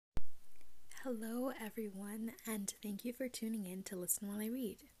Hello everyone, and thank you for tuning in to Listen While I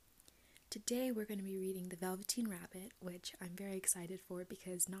Read. Today we're going to be reading The Velveteen Rabbit, which I'm very excited for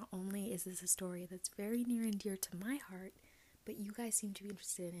because not only is this a story that's very near and dear to my heart, but you guys seem to be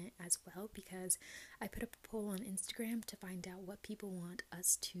interested in it as well because I put up a poll on Instagram to find out what people want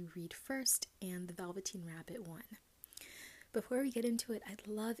us to read first, and The Velveteen Rabbit won. Before we get into it, I'd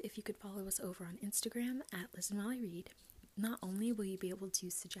love if you could follow us over on Instagram at Listen While I Read. Not only will you be able to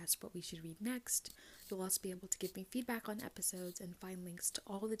suggest what we should read next, you'll also be able to give me feedback on episodes and find links to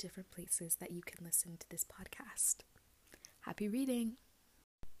all the different places that you can listen to this podcast. Happy reading!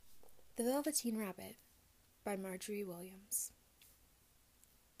 The Velveteen Rabbit by Marjorie Williams.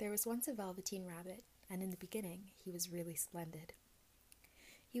 There was once a Velveteen Rabbit, and in the beginning he was really splendid.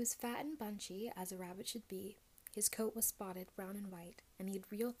 He was fat and bunchy, as a rabbit should be. His coat was spotted brown and white, and he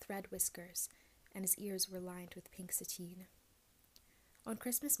had real thread whiskers, and his ears were lined with pink sateen. On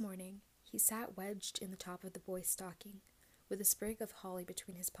Christmas morning, he sat wedged in the top of the boy's stocking, with a sprig of holly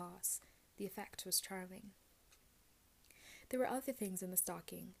between his paws. The effect was charming. There were other things in the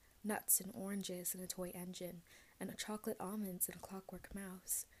stocking, nuts and oranges and a toy engine, and chocolate almonds and a clockwork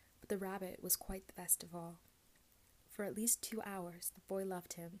mouse, but the rabbit was quite the best of all. For at least 2 hours the boy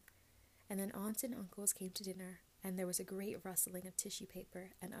loved him, and then aunts and uncles came to dinner, and there was a great rustling of tissue paper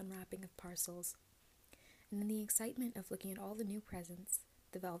and unwrapping of parcels. And in the excitement of looking at all the new presents,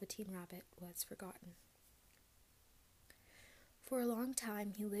 the Velveteen Rabbit was forgotten. For a long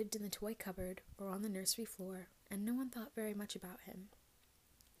time he lived in the toy cupboard or on the nursery floor, and no one thought very much about him.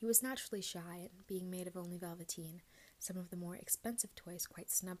 He was naturally shy, and being made of only velveteen, some of the more expensive toys quite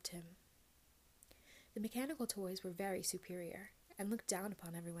snubbed him. The mechanical toys were very superior, and looked down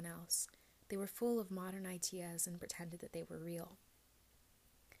upon everyone else. They were full of modern ideas and pretended that they were real.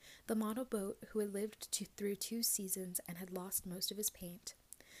 The model boat, who had lived through 2 seasons and had lost most of his paint,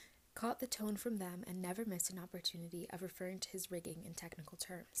 caught the tone from them and never missed an opportunity of referring to his rigging in technical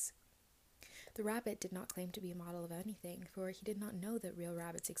terms. The rabbit did not claim to be a model of anything, for he did not know that real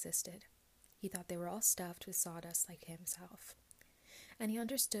rabbits existed. He thought they were all stuffed with sawdust like himself, and he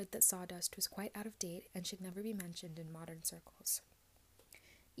understood that sawdust was quite out of date and should never be mentioned in modern circles.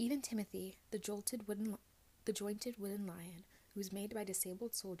 Even Timothy, the jointed wooden lion, who was made by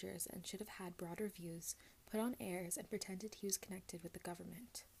disabled soldiers and should have had broader views, put on airs and pretended he was connected with the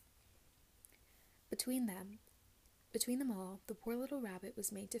government. Between them all, the poor little rabbit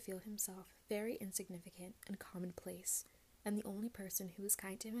was made to feel himself very insignificant and commonplace, and the only person who was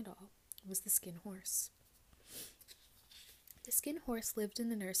kind to him at all was the Skin Horse. The Skin Horse lived in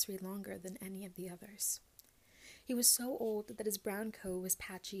the nursery longer than any of the others. He was so old that his brown coat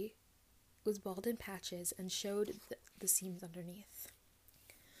was bald in patches and showed the seams underneath.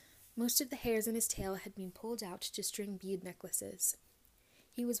 Most of the hairs in his tail had been pulled out to string bead necklaces.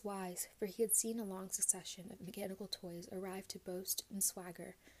 He was wise, for he had seen a long succession of mechanical toys arrive to boast and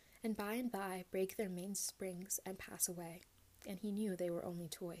swagger, and by break their mainsprings and pass away, and he knew they were only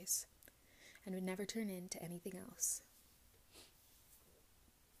toys, and would never turn into anything else.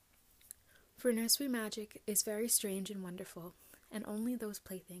 For nursery magic is very strange and wonderful, and only those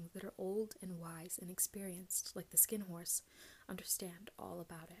playthings that are old and wise and experienced, like the Skin Horse, understand all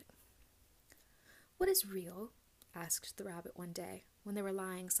about it. "What is real?" asked the rabbit one day, when they were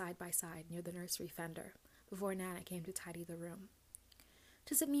lying side by side near the nursery fender, before Nana came to tidy the room.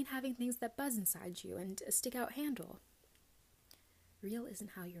 "Does it mean having things that buzz inside you and a stick-out handle?" "Real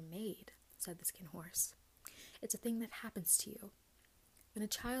isn't how you're made," said the Skin Horse. "It's a thing that happens to you. When a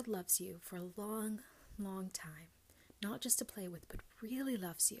child loves you for a long, long time, not just to play with, but really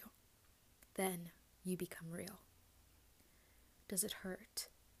loves you, then you become real." "Does it hurt?"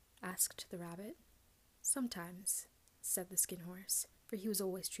 asked the rabbit. "Sometimes," said the Skin Horse, for he was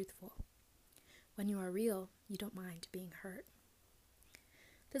always truthful. "When you are real, you don't mind being hurt."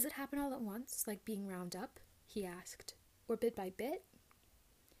 "Does it happen all at once, like being wound up?" he asked, "or bit by bit?"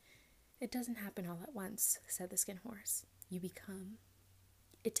 "It doesn't happen all at once," said the Skin Horse. "You become.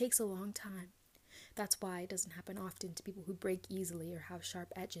 It takes a long time. That's why it doesn't happen often to people who break easily or have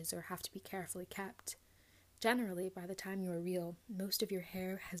sharp edges or have to be carefully kept. Generally, by the time you are real, most of your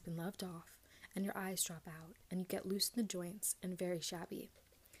hair has been loved off, and your eyes drop out, and you get loose in the joints and very shabby.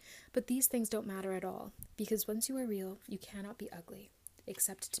 But these things don't matter at all, because once you are real, you cannot be ugly,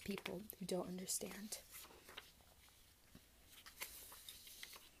 except to people who don't understand."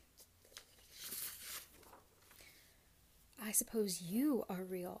 "I suppose you are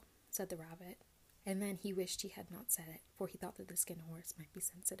real," said the rabbit, and then he wished he had not said it, for he thought that the Skin Horse might be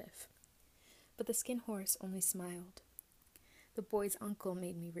sensitive. But the Skin Horse only smiled. "The boy's uncle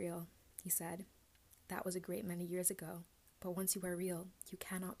made me real," he said. "That was a great many years ago. but once you are real, you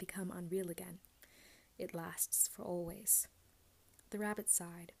cannot become unreal again. It lasts for always. The rabbit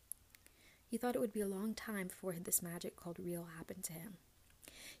sighed. He thought it would be a long time before this magic called real happened to him.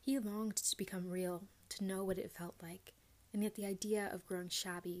 He longed to become real, to know what it felt like, and yet the idea of growing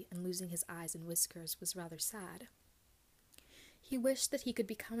shabby and losing his eyes and whiskers was rather sad. He wished that he could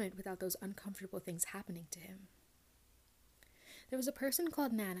become it without those uncomfortable things happening to him. There was a person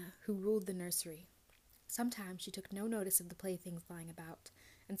called Nana who ruled the nursery. Sometimes she took no notice of the playthings lying about,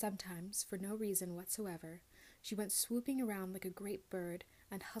 and sometimes, for no reason whatsoever, she went swooping around like a great bird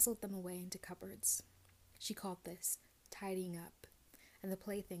and hustled them away into cupboards. She called this tidying up, and the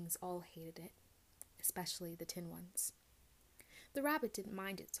playthings all hated it, especially the tin ones. The rabbit didn't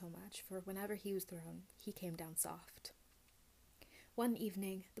mind it so much, for whenever he was thrown, he came down soft. One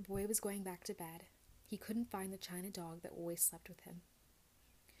evening, the boy was going back to bed. He couldn't find the china dog that always slept with him.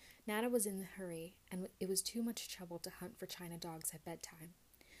 Nana was in a hurry, and it was too much trouble to hunt for china dogs at bedtime,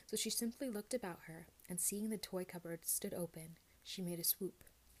 so she simply looked about her, and seeing the toy cupboard stood open, she made a swoop.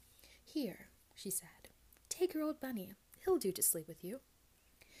 "Here," she said, "take your old bunny. He'll do to sleep with you."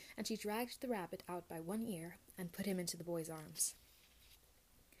 And she dragged the rabbit out by one ear and put him into the boy's arms.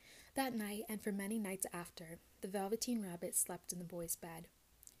 That night, and for many nights after, the Velveteen Rabbit slept in the boy's bed.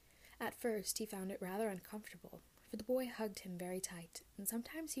 At first, he found it rather uncomfortable, for the boy hugged him very tight, and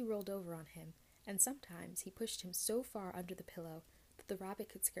sometimes he rolled over on him, and sometimes he pushed him so far under the pillow that the rabbit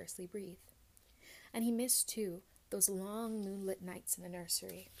could scarcely breathe. And he missed, too, those long moonlit nights in the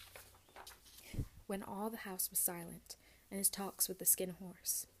nursery, when all the house was silent, and his talks with the skin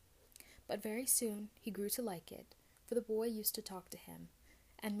horse. But very soon he grew to like it, for the boy used to talk to him,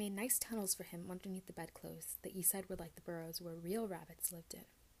 and made nice tunnels for him underneath the bedclothes that he said were like the burrows where real rabbits lived in.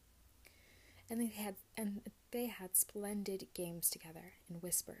 And they had splendid games together in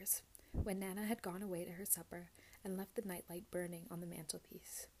whispers, when Nana had gone away to her supper and left the nightlight burning on the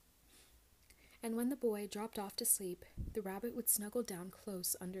mantelpiece. And when the boy dropped off to sleep, the rabbit would snuggle down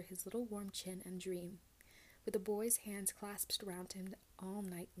close under his little warm chin and dream, with the boy's hands clasped around him all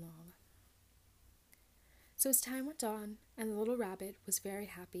night long. So as time went on, and the little rabbit was very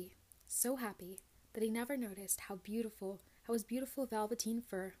happy, so happy that he never noticed how his beautiful velveteen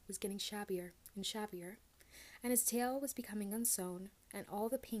fur was getting shabbier and shabbier, and his tail was becoming unsewn, and all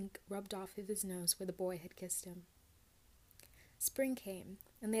the pink rubbed off of his nose where the boy had kissed him. Spring came,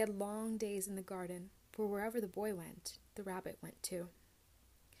 and they had long days in the garden, for wherever the boy went, the rabbit went too.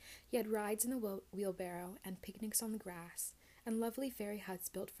 He had rides in the wheelbarrow, and picnics on the grass, and lovely fairy huts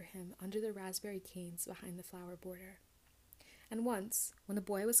built for him under the raspberry canes behind the flower border. And once, when the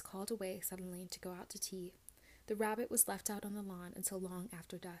boy was called away suddenly to go out to tea, the rabbit was left out on the lawn until long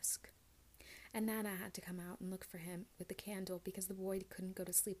after dusk. And Nana had to come out and look for him with the candle because the boy couldn't go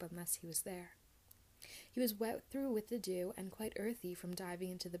to sleep unless he was there. He was wet through with the dew and quite earthy from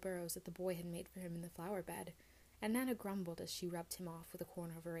diving into the burrows that the boy had made for him in the flower bed, and Nana grumbled as she rubbed him off with a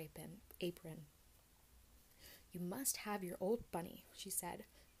corner of her apron. "You must have your old bunny," she said.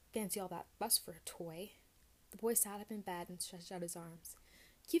 "Fancy all that fuss for a toy." The boy sat up in bed and stretched out his arms.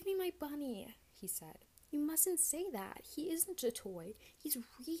 "Give me my bunny," he said. "You mustn't say that. He isn't a toy. He's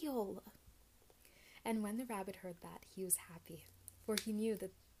real." And when the rabbit heard that, he was happy, for he knew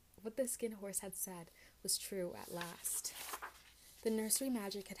that what the skin horse had said was true at last. The nursery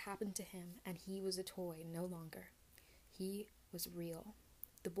magic had happened to him, and he was a toy no longer. He was real.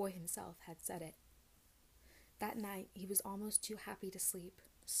 The boy himself had said it. That night he was almost too happy to sleep.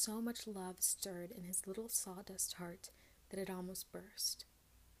 So much love stirred in his little sawdust heart that it almost burst.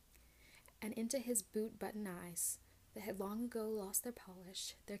 And into his boot-button eyes, that had long ago lost their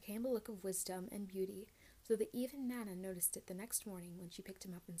polish, there came a look of wisdom and beauty, so that even Nana noticed it the next morning when she picked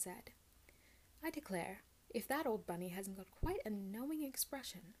him up and said, "I declare, if that old bunny hasn't got quite a knowing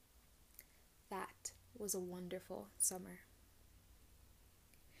expression." That was a wonderful summer.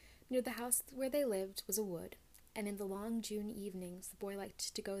 Near the house where they lived was a wood, and in the long June evenings the boy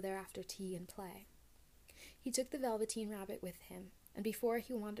liked to go there after tea and play. He took the Velveteen Rabbit with him, and before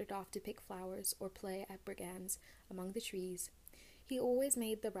he wandered off to pick flowers or play at brigands among the trees, he always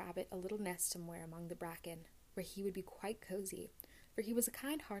made the rabbit a little nest somewhere among the bracken, where he would be quite cozy, for he was a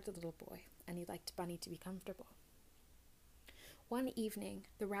kind-hearted little boy, and he liked Bunny to be comfortable. One evening,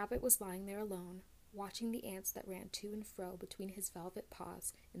 the rabbit was lying there alone, watching the ants that ran to and fro between his velvet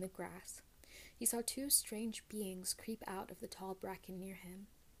paws in the grass. He saw two strange beings creep out of the tall bracken near him.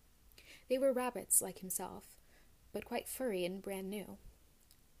 They were rabbits like himself, but quite furry and brand new.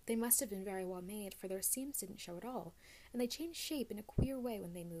 They must have been very well made, for their seams didn't show at all, and they changed shape in a queer way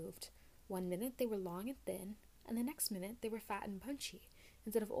when they moved. One minute they were long and thin, and the next minute they were fat and punchy,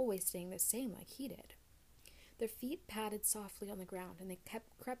 instead of always staying the same like he did. Their feet padded softly on the ground, and they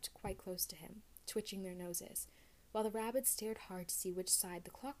crept quite close to him, twitching their noses, while the rabbit stared hard to see which side the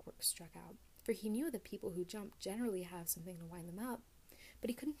clockwork struck out, for he knew that people who jump generally have something to wind them up,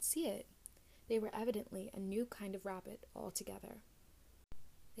 but he couldn't see it. They were evidently a new kind of rabbit altogether.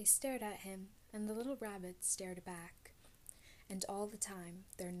 They stared at him, and the little rabbits stared back, and all the time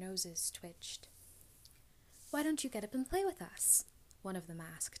their noses twitched. "Why don't you get up and play with us?" one of them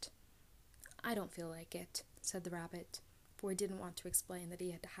asked. "I don't feel like it," said the rabbit, for he didn't want to explain that he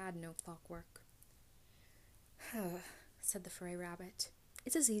had had no clockwork. Said the furry rabbit.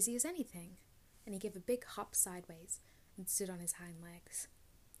 "It's as easy as anything," and he gave a big hop sideways and stood on his hind legs.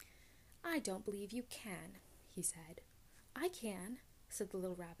 "I don't believe you can," he said. "I can," said the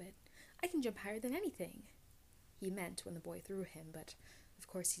little rabbit. "I can jump higher than anything." He meant when the boy threw him, but of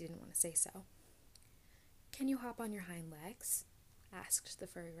course he didn't want to say so. "Can you hop on your hind legs?" asked the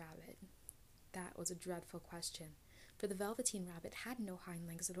furry rabbit. That was a dreadful question, for the Velveteen Rabbit had no hind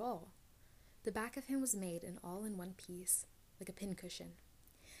legs at all. The back of him was made all in one piece, like a pincushion.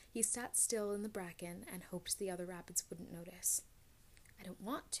 He sat still in the bracken and hoped the other rabbits wouldn't notice. "I don't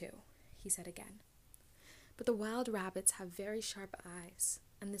want to," he said again. But the wild rabbits have very sharp eyes,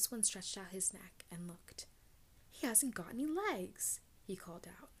 and this one stretched out his neck and looked. "He hasn't got any legs," he called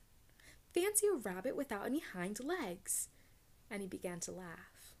out. "Fancy a rabbit without any hind legs!" And he began to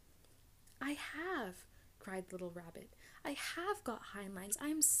laugh. "I have," cried the little rabbit. "I have got hind legs. I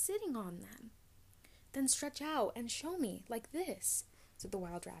am sitting on them." "Then stretch out and show me, like this," said the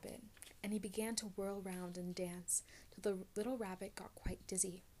wild rabbit, and he began to whirl round and dance till the little rabbit got quite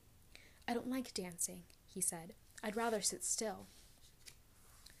dizzy. "I don't like dancing," he said. "I'd rather sit still."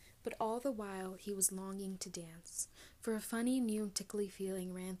 But all the while he was longing to dance, for a funny new tickly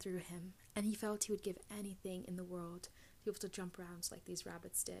feeling ran through him, and he felt he would give anything in the world to be able to jump around like these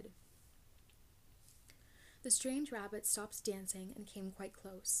rabbits did. The strange rabbit stopped dancing and came quite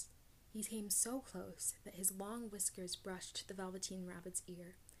close. He came so close that his long whiskers brushed the Velveteen Rabbit's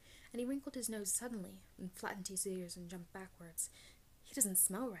ear, and he wrinkled his nose suddenly and flattened his ears and jumped backwards. "He doesn't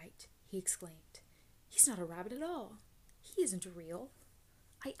smell right," he exclaimed. "He's not a rabbit at all. He isn't real."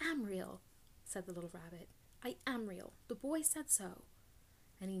 "I am real," said the little rabbit. "I am real. The boy said so."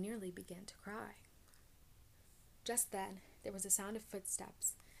 And he nearly began to cry. Just then there was a sound of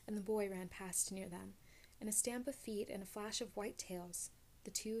footsteps, and the boy ran past near them, and a stamp of feet and a flash of white tails.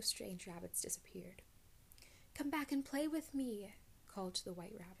 The two strange rabbits disappeared. "Come back and play with me," called the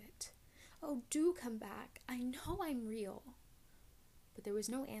white rabbit. "Oh, do come back. I know I'm real." But there was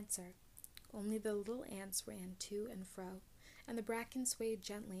no answer. Only the little ants ran to and fro, and the bracken swayed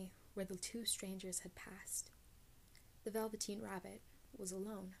gently where the two strangers had passed. The Velveteen Rabbit was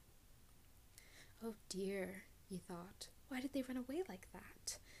alone. "Oh dear," he thought. "Why did they run away like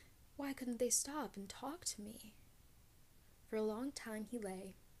that? Why couldn't they stop and talk to me?" For a long time he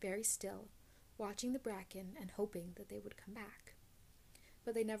lay, very still, watching the bracken and hoping that they would come back.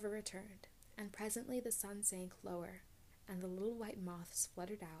 But they never returned, and presently the sun sank lower, and the little white moths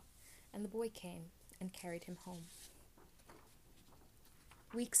fluttered out, and the boy came and carried him home.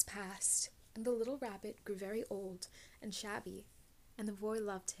 Weeks passed, and the little rabbit grew very old and shabby, and the boy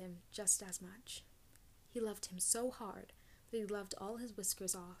loved him just as much. He loved him so hard that he loved all his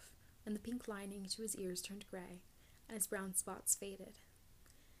whiskers off, and the pink lining to his ears turned gray, and his brown spots faded.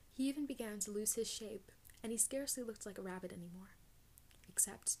 He even began to lose his shape, and he scarcely looked like a rabbit anymore,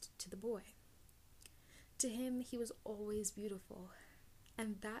 except to the boy. To him he was always beautiful,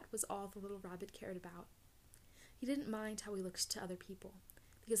 and that was all the little rabbit cared about. He didn't mind how he looked to other people,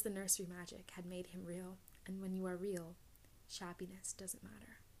 because the nursery magic had made him real, and when you are real, shabbiness doesn't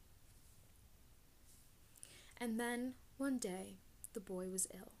matter. And then, one day, the boy was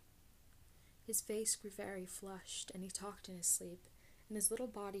ill. His face grew very flushed, and he talked in his sleep, and his little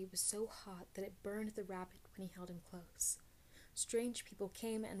body was so hot that it burned the rabbit when he held him close. Strange people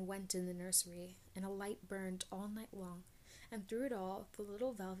came and went in the nursery, and a light burned all night long, and through it all the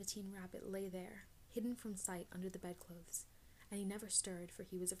little Velveteen Rabbit lay there, hidden from sight under the bedclothes, and he never stirred, for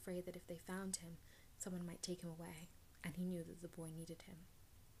he was afraid that if they found him, someone might take him away, and he knew that the boy needed him.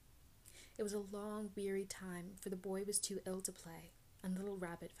 It was a long, weary time, for the boy was too ill to play, and the little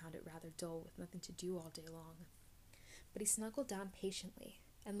rabbit found it rather dull with nothing to do all day long. But he snuggled down patiently,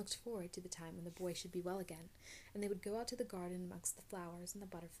 and looked forward to the time when the boy should be well again, and they would go out to the garden amongst the flowers and the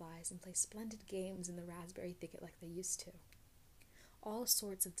butterflies, and play splendid games in the raspberry thicket like they used to. All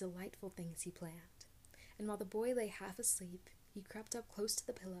sorts of delightful things he planned, and while the boy lay half asleep, he crept up close to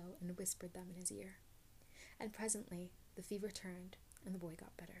the pillow and whispered them in his ear. And presently the fever turned, and the boy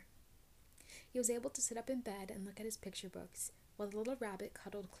got better. He was able to sit up in bed and look at his picture books, while the little rabbit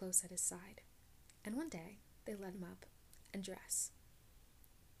cuddled close at his side. And one day, They let him up and dress.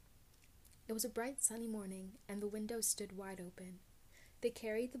 It was a bright sunny morning, and the window stood wide open. They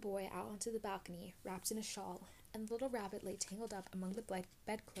carried the boy out onto the balcony, wrapped in a shawl, and the little rabbit lay tangled up among the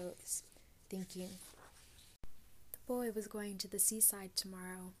bedclothes, thinking. The boy was going to the seaside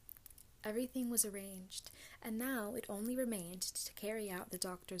tomorrow. Everything was arranged, and now it only remained to carry out the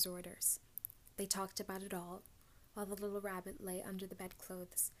doctor's orders. They talked about it all, while the little rabbit lay under the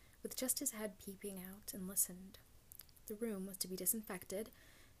bedclothes, with just his head peeping out, and listened. The room was to be disinfected,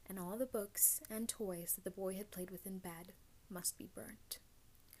 and all the books and toys that the boy had played with in bed must be burnt.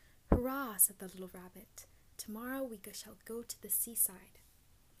 "Hurrah!" said the little rabbit. "Tomorrow we shall go to the seaside."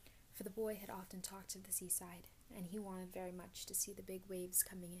 For the boy had often talked of the seaside, and he wanted very much to see the big waves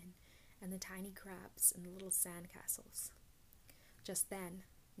coming in, and the tiny crabs and the little sand castles. Just then,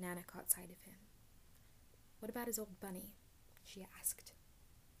 Nana caught sight of him. "What about his old bunny?" she asked.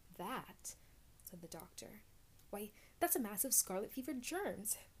 "That?" said the doctor. "Why, that's a mass of scarlet fever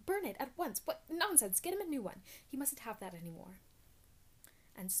germs. Burn it at once. What nonsense! Get him a new one. He mustn't have that any more."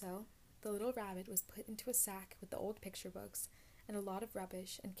 And so, the little rabbit was put into a sack with the old picture books and a lot of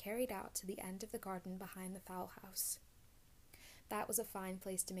rubbish and carried out to the end of the garden behind the fowl house. That was a fine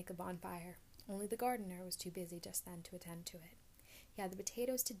place to make a bonfire, only the gardener was too busy just then to attend to it. He had the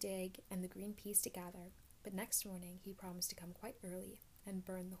potatoes to dig and the green peas to gather, but next morning he promised to come quite early and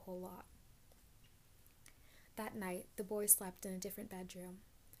burn the whole lot. That night the boy slept in a different bedroom,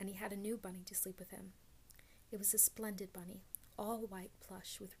 and he had a new bunny to sleep with him. It was a splendid bunny, all white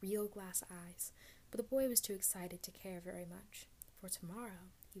plush with real glass eyes, but the boy was too excited to care very much, for tomorrow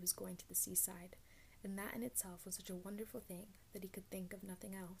he was going to the seaside, and that in itself was such a wonderful thing that he could think of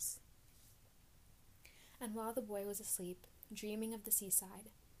nothing else. And while the boy was asleep, dreaming of the seaside,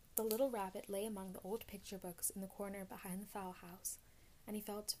 the little rabbit lay among the old picture books in the corner behind the fowl house, and he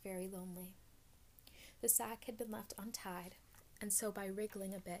felt very lonely. The sack had been left untied, and so by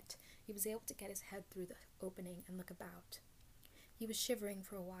wriggling a bit, he was able to get his head through the opening and look about. He was shivering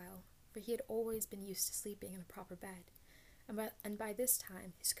for a while, for he had always been used to sleeping in a proper bed, and by this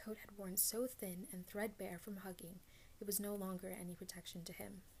time his coat had worn so thin and threadbare from hugging, it was no longer any protection to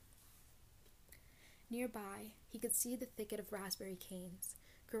him. Nearby, he could see the thicket of raspberry canes,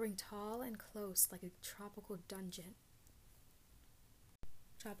 growing tall and close like a tropical jungle,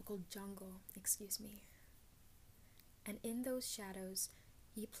 And in those shadows,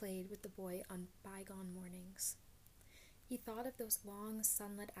 he played with the boy on bygone mornings. He thought of those long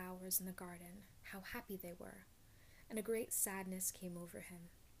sunlit hours in the garden, how happy they were, and a great sadness came over him.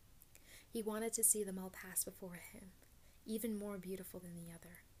 He wanted to see them all pass before him, even more beautiful than the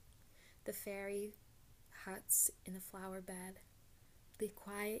other. The fairy huts in the flower bed, the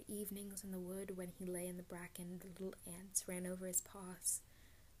quiet evenings in the wood when he lay in the bracken and the little ants ran over his paws,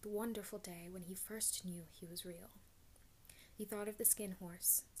 the wonderful day when he first knew he was real. He thought of the skin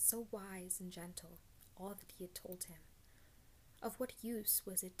horse, so wise and gentle, all that he had told him. Of what use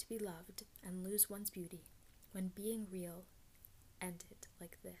was it to be loved and lose one's beauty when being real ended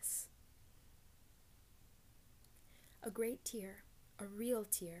like this? A great tear, a real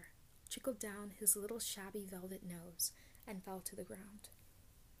tear, trickled down his little shabby velvet nose and fell to the ground.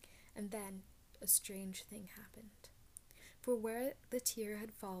 And then a strange thing happened. For where the tear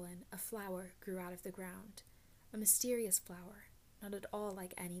had fallen, a flower grew out of the ground, a mysterious flower, not at all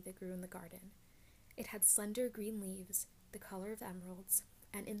like any that grew in the garden. It had slender green leaves, the color of emeralds,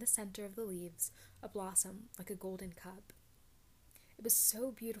 and in the center of the leaves, a blossom like a golden cup. It was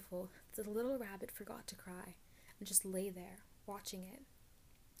so beautiful that the little rabbit forgot to cry and just lay there, watching it.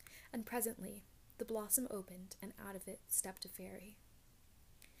 And presently, the blossom opened, and out of it stepped a fairy.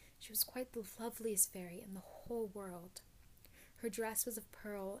 She was quite the loveliest fairy in the whole world. Her dress was of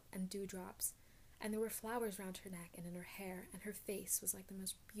pearl and dewdrops, and there were flowers round her neck and in her hair, and her face was like the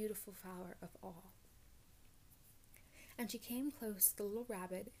most beautiful flower of all. And she came close to the little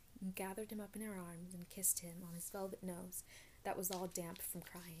rabbit and gathered him up in her arms and kissed him on his velvet nose that was all damp from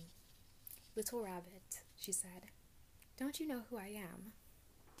crying. "Little rabbit," she said, "don't you know who I am?"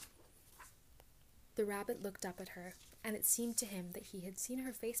 The rabbit looked up at her, and it seemed to him that he had seen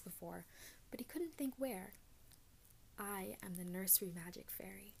her face before, but he couldn't think where. "I am the nursery magic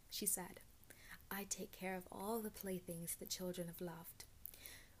fairy," she said. "I take care of all the playthings that children have loved.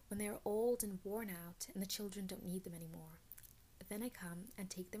 When they are old and worn out and the children don't need them anymore, then I come and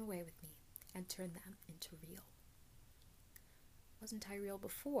take them away with me and turn them into real." "Wasn't I real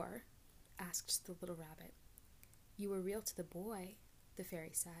before?" asked the little rabbit. "You were real to the boy," the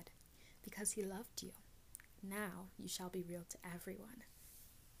fairy said, "because he loved you. Now you shall be real to everyone."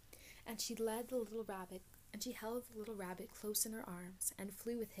 And she held the little rabbit close in her arms and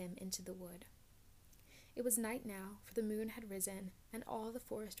flew with him into the wood. It was night now, for the moon had risen, and all the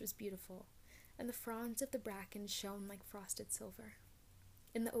forest was beautiful, and the fronds of the bracken shone like frosted silver.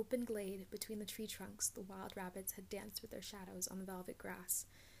 In the open glade between the tree trunks, the wild rabbits had danced with their shadows on the velvet grass.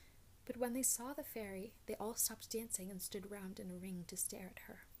 But when they saw the fairy, they all stopped dancing and stood round in a ring to stare at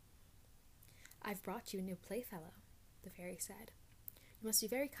her. "I've brought you a new playfellow," the fairy said. "You must be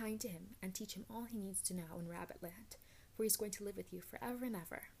very kind to him and teach him all he needs to know in Rabbitland, for he's going to live with you forever and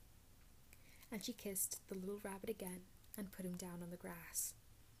ever." And she kissed the little rabbit again and put him down on the grass.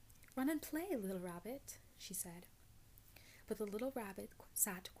 "Run and play, little rabbit," she said. But the little rabbit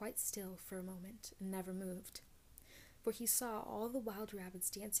sat quite still for a moment and never moved. For he saw all the wild rabbits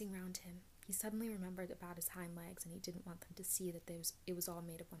dancing round him. He suddenly remembered about his hind legs, and he didn't want them to see that it was all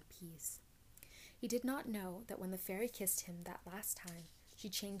made of one piece. He did not know that when the fairy kissed him that last time, she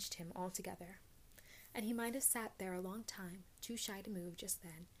changed him altogether. And he might have sat there a long time, too shy to move just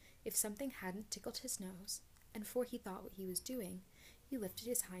then, if something hadn't tickled his nose, and before he thought what he was doing, he lifted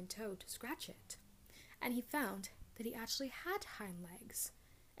his hind toe to scratch it. And he found that he actually had hind legs.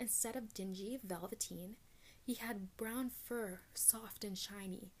 Instead of dingy velveteen, he had brown fur, soft and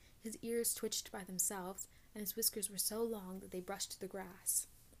shiny. His ears twitched by themselves, and his whiskers were so long that they brushed the grass.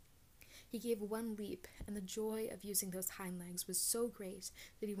 He gave one leap, and the joy of using those hind legs was so great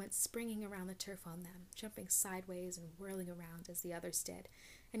that he went springing around the turf on them, jumping sideways and whirling around as the others did,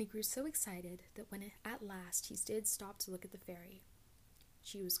 and he grew so excited that when at last he did stop to look at the fairy,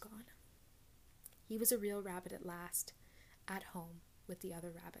 she was gone. He was a real rabbit at last, at home with the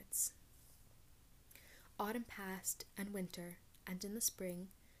other rabbits. Autumn passed, and winter, and in the spring,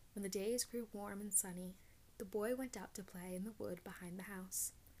 when the days grew warm and sunny, the boy went out to play in the wood behind the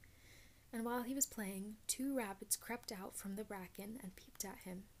house. And while he was playing, 2 rabbits crept out from the bracken and peeped at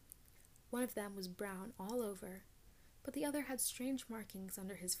him. One of them was brown all over, but the other had strange markings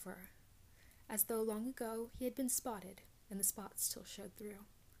under his fur, as though long ago he had been spotted, and the spots still showed through.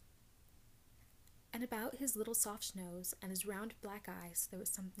 And about his little soft nose and his round black eyes there was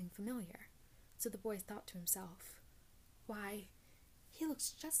something familiar, so the boy thought to himself, "Why, he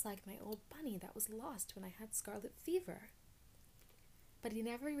looks just like my old bunny that was lost when I had scarlet fever." But he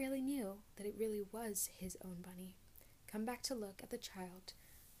never really knew that it really was his own bunny, come back to look at the child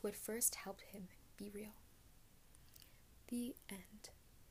who had first helped him be real. The end.